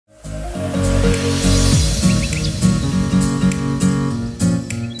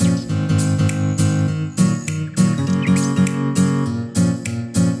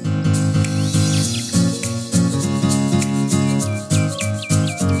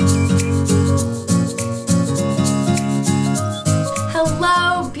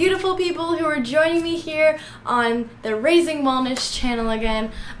beautiful people who are joining me here on the Raising Wellness channel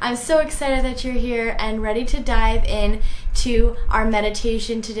again. I'm so excited that you're here and ready to dive in to our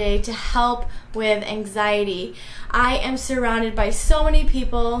meditation today to help with anxiety. I am surrounded by so many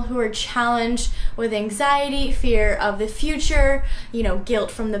people who are challenged with anxiety, fear of the future, guilt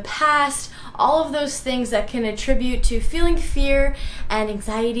from the past, all of those things that can attribute to feeling fear and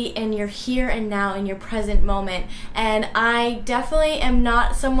anxiety in your here and now, in your present moment. And I definitely am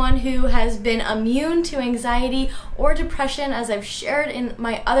not someone who has been immune to anxiety or depression, as I've shared in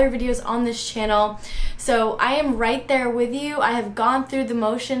my other videos on this channel. So I am right there with you. I have gone through the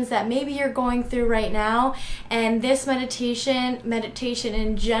motions that maybe you're going through right now, and this meditation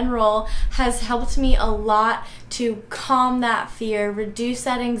in general, has helped me a lot to calm that fear, reduce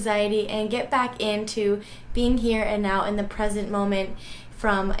that anxiety, and get back into being here and now in the present moment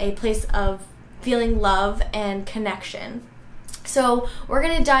from a place of feeling love and connection. So we're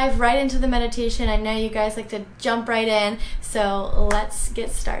going to dive right into the meditation. I know you guys like to jump right in, so let's get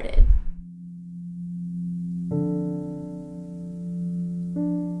started.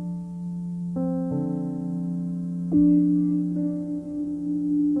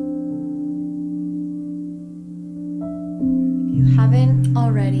 If you haven't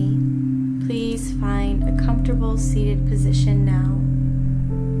already, please find a comfortable seated position now.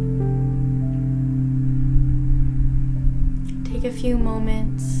 Take a few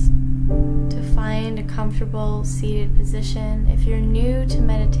moments to find a comfortable seated position. If you're new to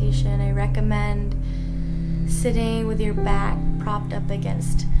meditation, I recommend sitting with your back propped up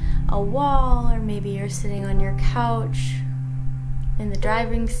against a wall, or maybe you're sitting on your couch in the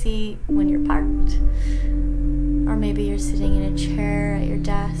driving seat when you're parked, or maybe you're sitting in a chair at your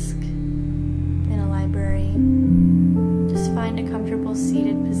desk in a library. Just find a comfortable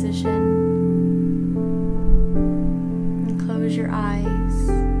seated position. Close your eyes.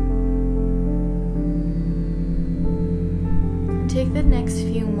 Take the next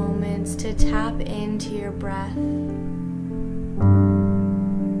few moments to tap into your breath.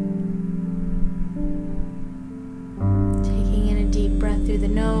 Taking in a deep breath through the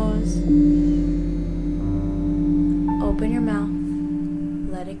nose. Open your mouth.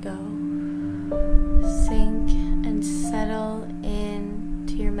 Let it go. Sink and settle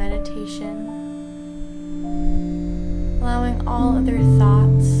into your meditation, allowing all other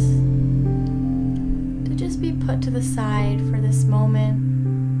thoughts to just be put to the side for this moment.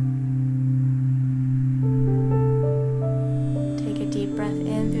 Take a deep breath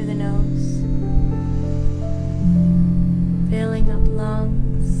in through the nose, filling up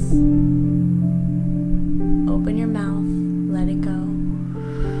lungs. Open your mouth, let it go.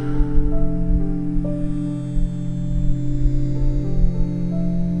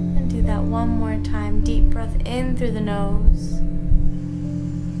 And do that one more time. Deep breath in through the nose.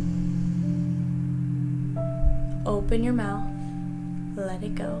 Open your mouth, let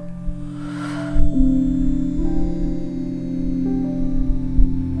it go.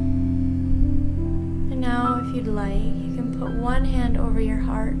 And now, if you'd like, you can put one hand over your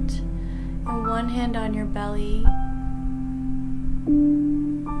heart and one hand on your belly.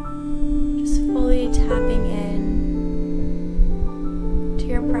 Just fully tapping in to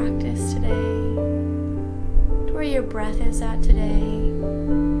your practice today, where your breath is at today,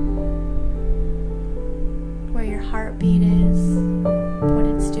 where your heartbeat is, what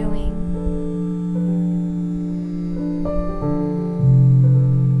it's doing.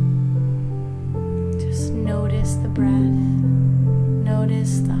 Just notice the breath,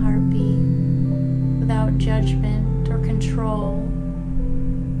 notice the heartbeat, without judgment or control.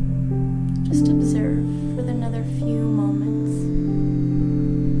 Just observe for another few moments.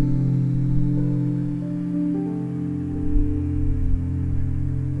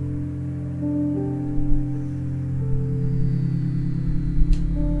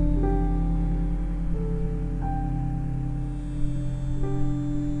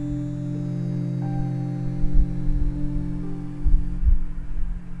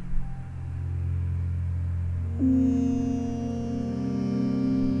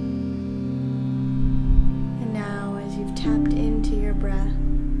 And now, as you've tapped into your breath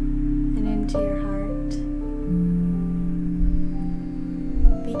and into your heart,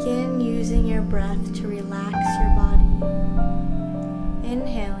 begin using your breath to relax your body.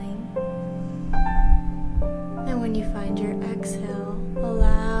 Inhaling, and when you find your exhale,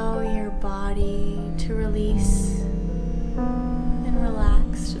 allow your body to release and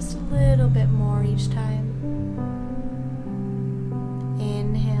relax just a little bit more each time.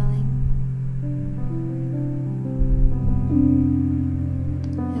 Inhaling,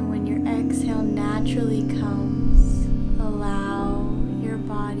 and when your exhale naturally comes, allow your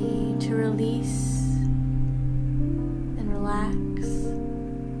body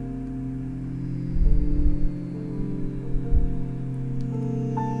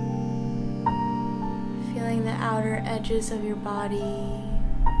outer edges of your body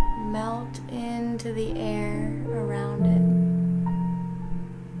melt into the air around it.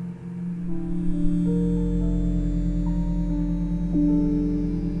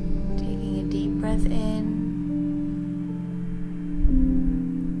 Taking a deep breath in,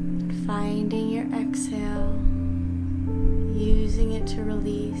 and finding your exhale, using it to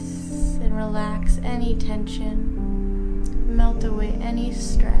release and relax any tension, melt away any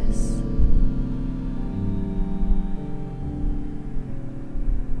stress.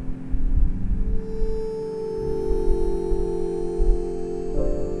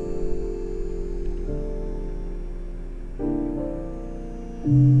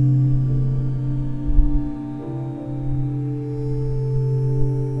 And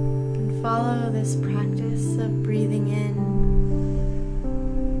follow this practice of breathing in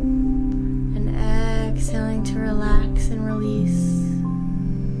and exhaling to relax and release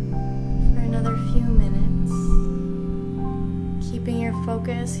for another few minutes, keeping your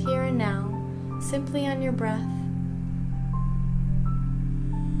focus here and now simply on your breath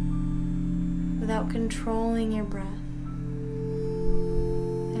without controlling your breath.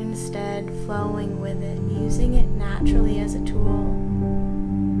 Instead, flowing with it, using it naturally as a tool.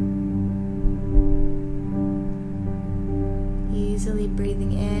 Easily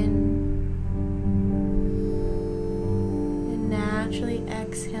breathing in and naturally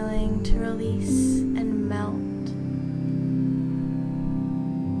exhaling to release and melt.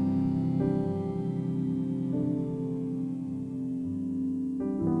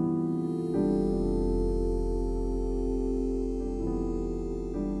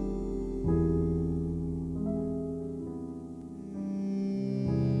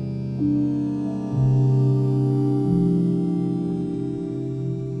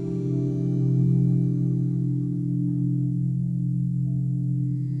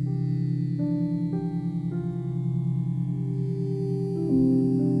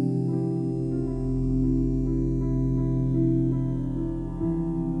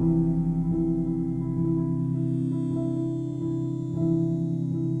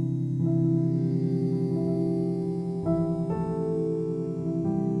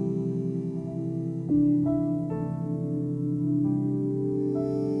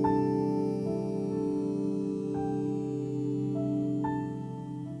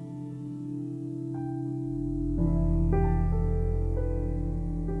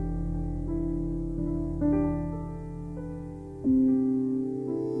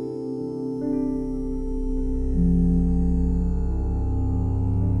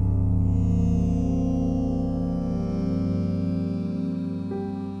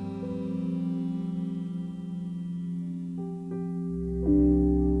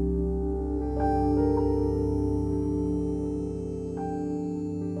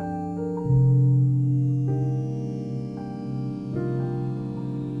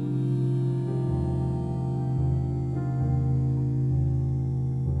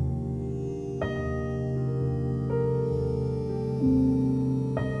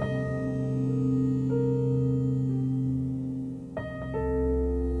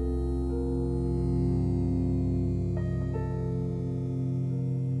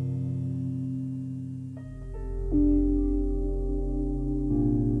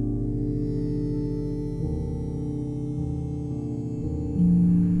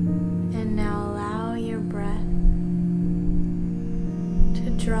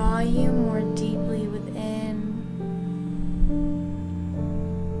 Draw you more deeply within,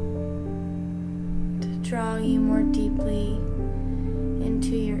 to draw you more deeply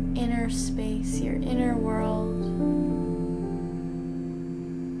into your inner space, your inner world.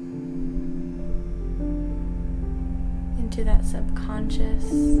 Into that subconscious.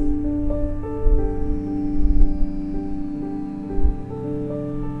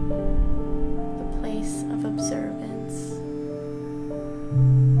 The place of observance.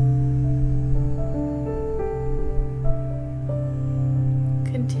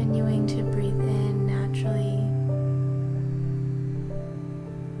 Continuing to breathe in naturally,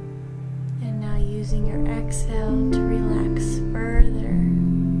 and now using your exhale to relax further.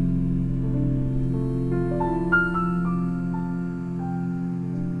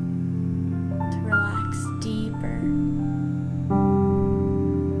 To relax deeper.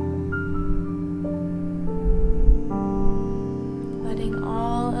 Letting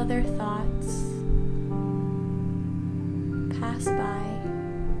all other thoughts pass by.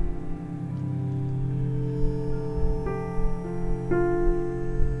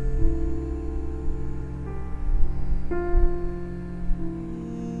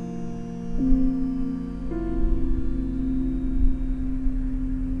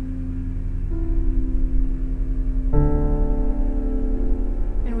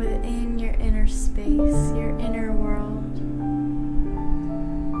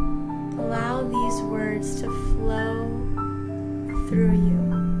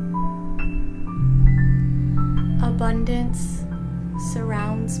 Abundance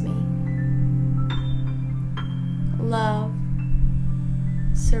surrounds me. Love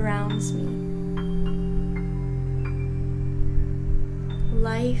surrounds me.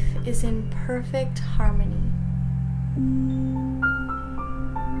 Life is in perfect harmony.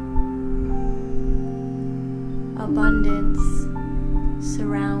 Abundance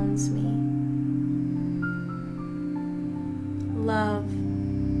surrounds me. Love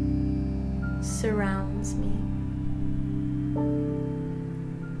surrounds me.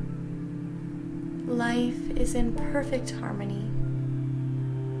 Life is in perfect harmony.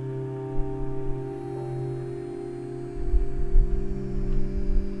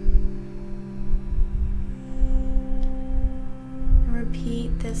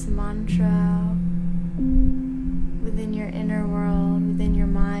 Repeat this mantra within your inner world, within your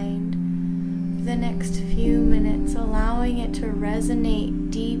mind, for the next few minutes, allowing it to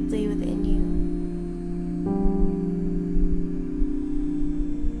resonate deeply within you.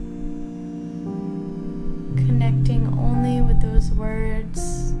 Connecting only with those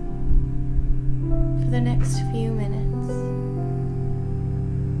words for the next few minutes.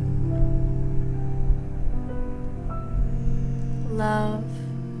 Love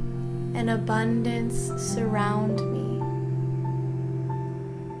and abundance surround me.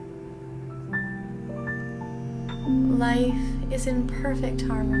 Life is in perfect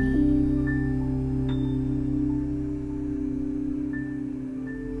harmony.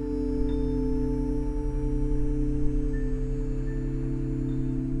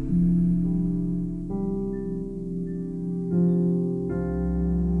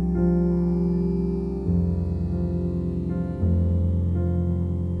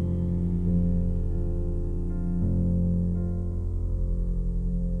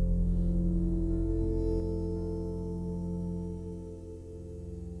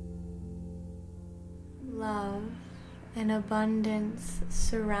 Love and abundance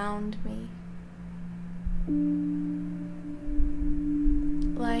surround me.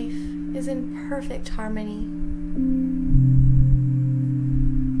 Life is in perfect harmony.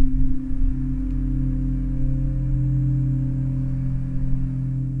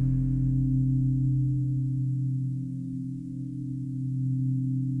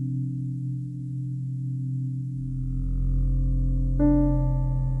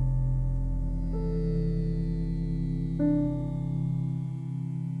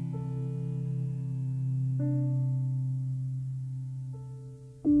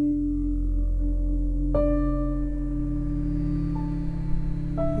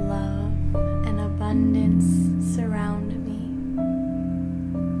 Abundance surround me.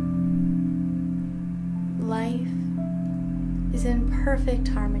 Life is in perfect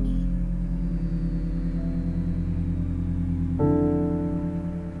harmony.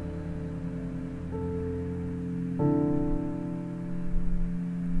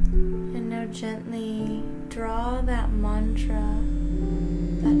 And now gently draw that mantra,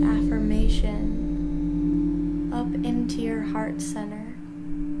 that affirmation up into your heart center.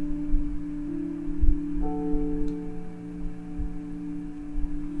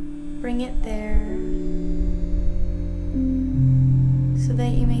 Bring it there so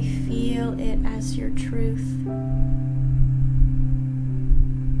that you may feel it as your truth.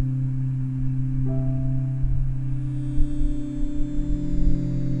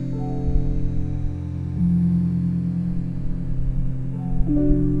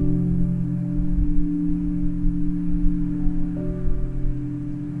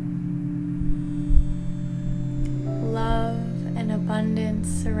 Abundance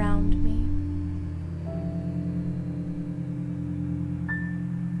surround me.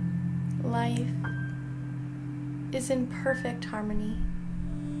 Life is in perfect harmony.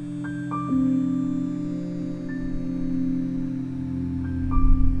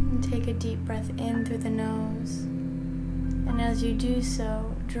 And take a deep breath in through the nose. And as you do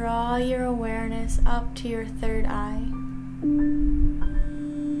so, draw your awareness up to your third eye.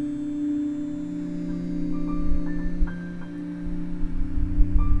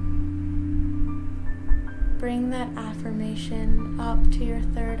 Bring that affirmation up to your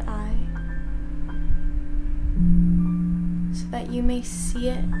third eye so that you may see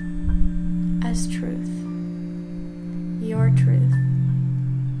it as truth, your truth.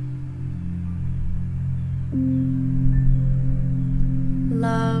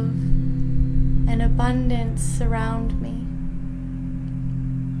 Love and abundance surround me.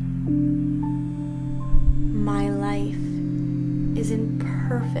 My life is in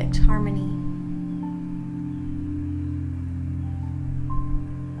perfect harmony.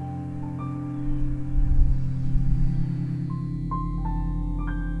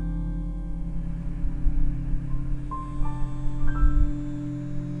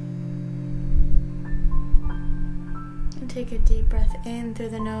 Take a deep breath in through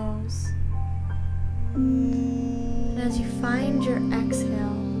the nose. And as you find your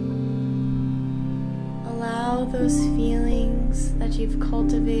exhale, allow those feelings that you've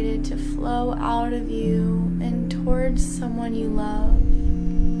cultivated to flow out of you and towards someone you love.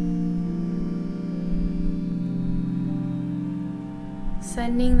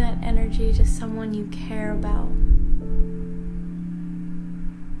 Sending that energy to someone you care about.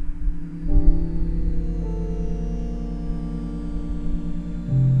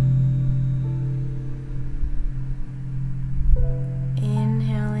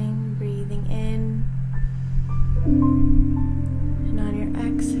 Inhaling, breathing in. And on your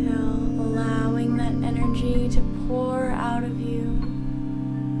exhale, allowing that energy to pour out of you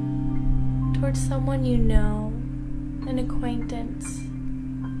towards someone you know, an acquaintance.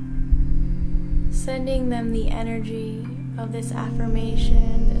 Sending them the energy of this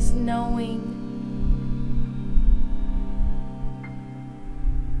affirmation, this knowing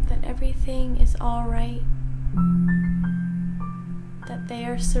that everything is all right, that they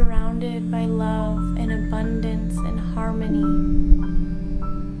are surrounded by love and abundance and harmony.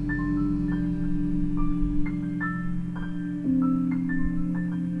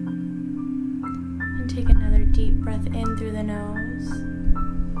 And take another deep breath in through the nose.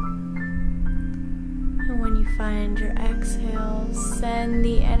 And when you find your exhale, send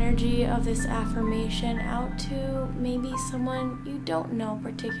the energy of this affirmation out to maybe someone you don't know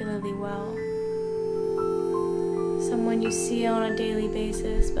particularly well. Someone you see on a daily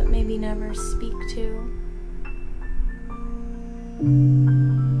basis but maybe never speak to.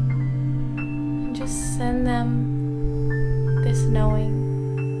 And just send them this knowing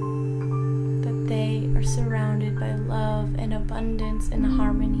that they are surrounded by love and abundance and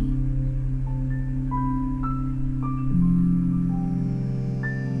harmony.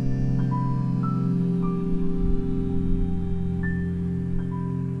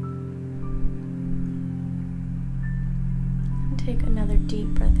 Take another deep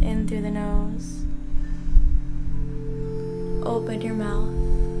breath in through the nose. Open your mouth.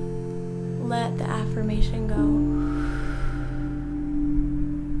 Let the affirmation go.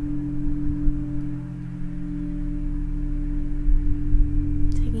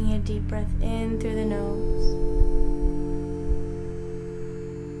 Taking a deep breath in through the nose.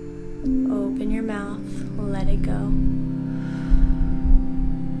 Open your mouth. Let it go.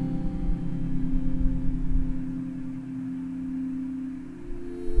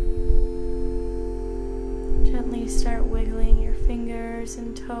 Gently start wiggling your fingers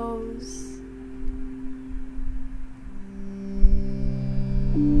and toes.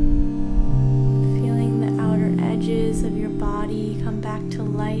 Feeling the outer edges of your body come back to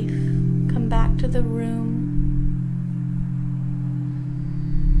life, come back to the room.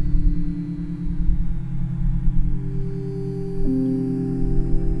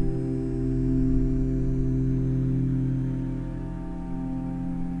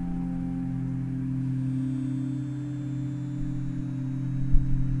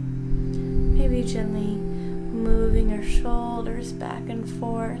 Maybe gently moving your shoulders back and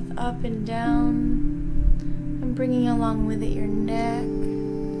forth, up and down, and bringing along with it your neck,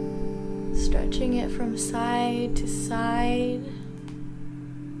 stretching it from side to side.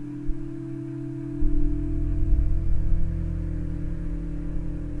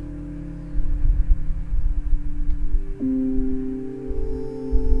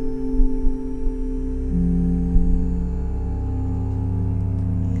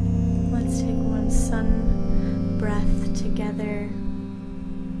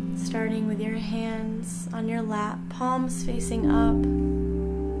 Starting with your hands on your lap, palms facing up.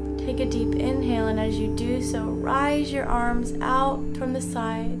 Take a deep inhale, and as you do so, rise your arms out from the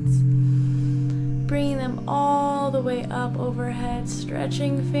sides, bringing them all the way up overhead,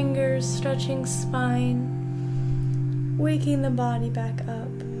 stretching fingers, stretching spine, waking the body back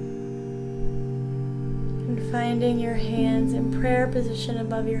up, and finding your hands in prayer position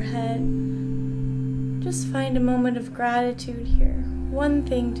above your head. Just find a moment of gratitude here. One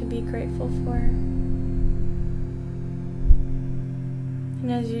thing to be grateful for. And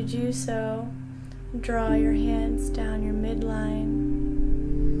as you do so, draw your hands down your midline,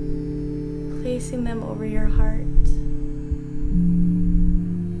 placing them over your heart.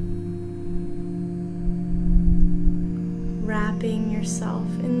 Wrapping yourself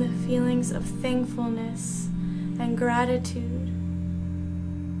in the feelings of thankfulness and gratitude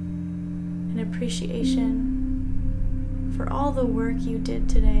and appreciation for all the work you did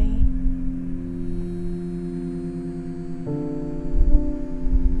today.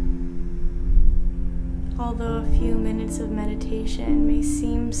 Although a few minutes of meditation may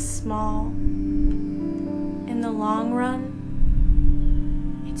seem small, in in the long run,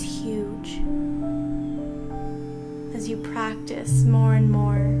 it's huge. As you practice more and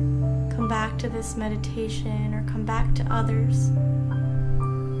more, come back to this meditation or come back to others,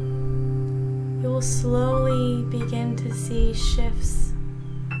 you will slowly begin to see shifts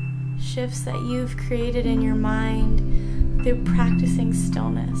that you've created in your mind through practicing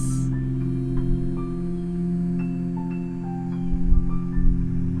stillness.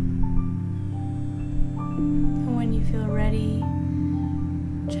 And when you feel ready,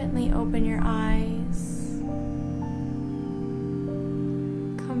 gently open your eyes.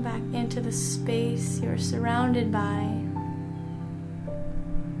 Come back into the space you're surrounded by.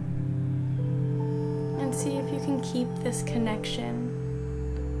 And see if you can keep this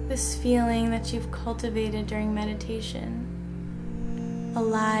connection, this feeling that you've cultivated during meditation,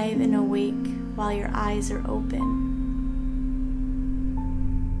 alive and awake while your eyes are open.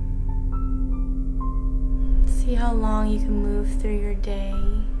 See how long you can move through your day,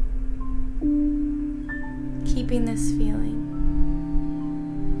 keeping this feeling,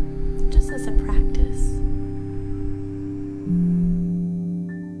 just as a practice.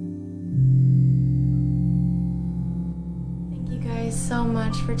 So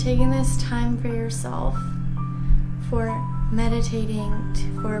much for taking this time for yourself, for meditating,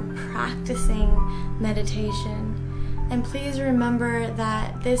 for practicing meditation. And please remember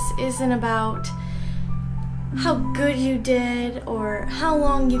that this isn't about how good you did or how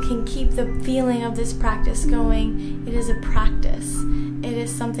long you can keep the feeling of this practice going. It is a practice. It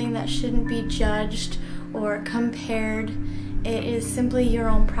is something that shouldn't be judged or compared. It is simply your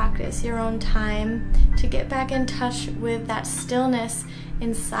own practice, your own time to get back in touch with that stillness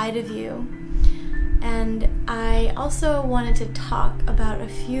inside of you. And I also wanted to talk about a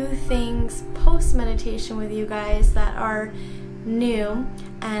few things post-meditation with you guys that are new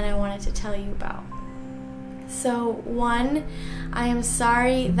and I wanted to tell you about. So one, I am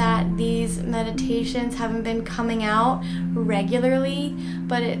sorry that these meditations haven't been coming out regularly,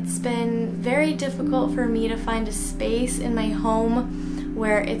 but it's been very difficult for me to find a space in my home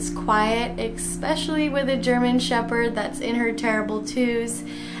where it's quiet, especially with a German Shepherd that's in her terrible twos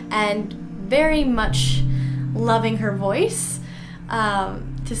and very much loving her voice,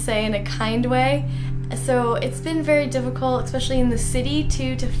 to say in a kind way. So it's been very difficult, especially in the city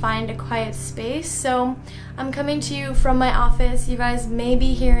too, to find a quiet space. So I'm coming to you from my office. You guys may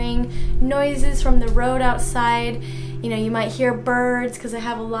be hearing noises from the road outside. You know, you might hear birds because I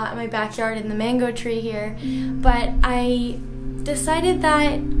have a lot in my backyard in the mango tree here. But I decided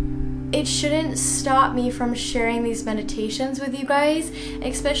that it shouldn't stop me from sharing these meditations with you guys,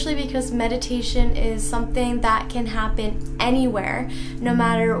 especially because meditation is something that can happen anywhere, no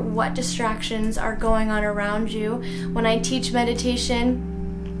matter what distractions are going on around you. When I teach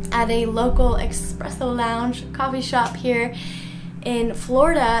meditation at a local espresso lounge coffee shop here in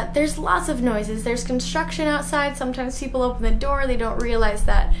Florida, there's lots of noises. There's construction outside. Sometimes people open the door, they don't realize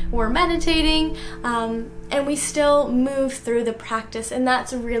that we're meditating, and we still move through the practice. And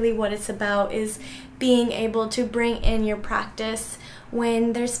that's really what it's about, is being able to bring in your practice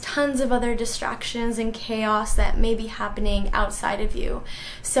when there's tons of other distractions and chaos that may be happening outside of you.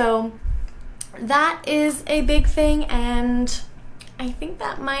 So that is a big thing, and I think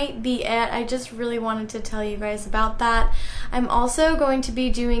that might be it. I just really wanted to tell you guys about that. I'm also going to be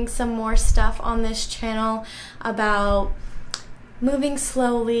doing some more stuff on this channel about moving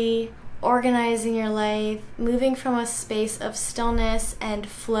slowly, organizing your life, moving from a space of stillness and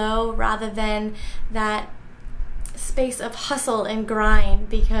flow rather than that space of hustle and grind,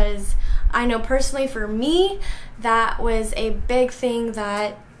 because I know personally for me that was a big thing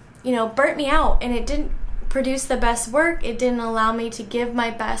that, you know, burnt me out, and it didn't produce the best work. It didn't allow me to give my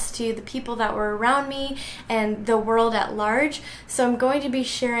best to the people that were around me and the world at large. So I'm going to be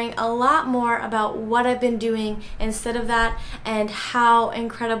sharing a lot more about what I've been doing instead of that, and how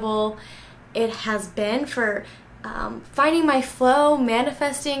incredible it has been for finding my flow,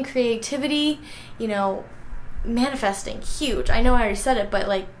 manifesting creativity, you know, manifesting huge. I know I already said it, but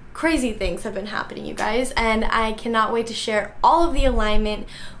like crazy things have been happening, you guys, and I cannot wait to share all of the alignment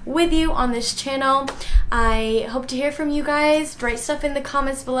with you on this channel. I hope to hear from you guys. Write stuff in the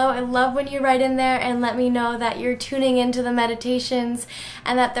comments below. I love when you write in there and let me know that you're tuning into the meditations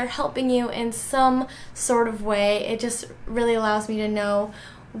and that they're helping you in some sort of way. It just really allows me to know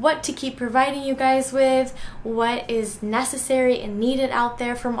what to keep providing you guys with, what is necessary and needed out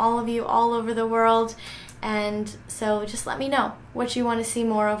there from all of you all over the world. And so just let me know what you want to see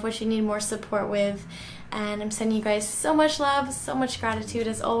more of, what you need more support with. And I'm sending you guys so much love, so much gratitude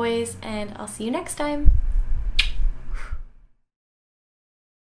as always, and I'll see you next time.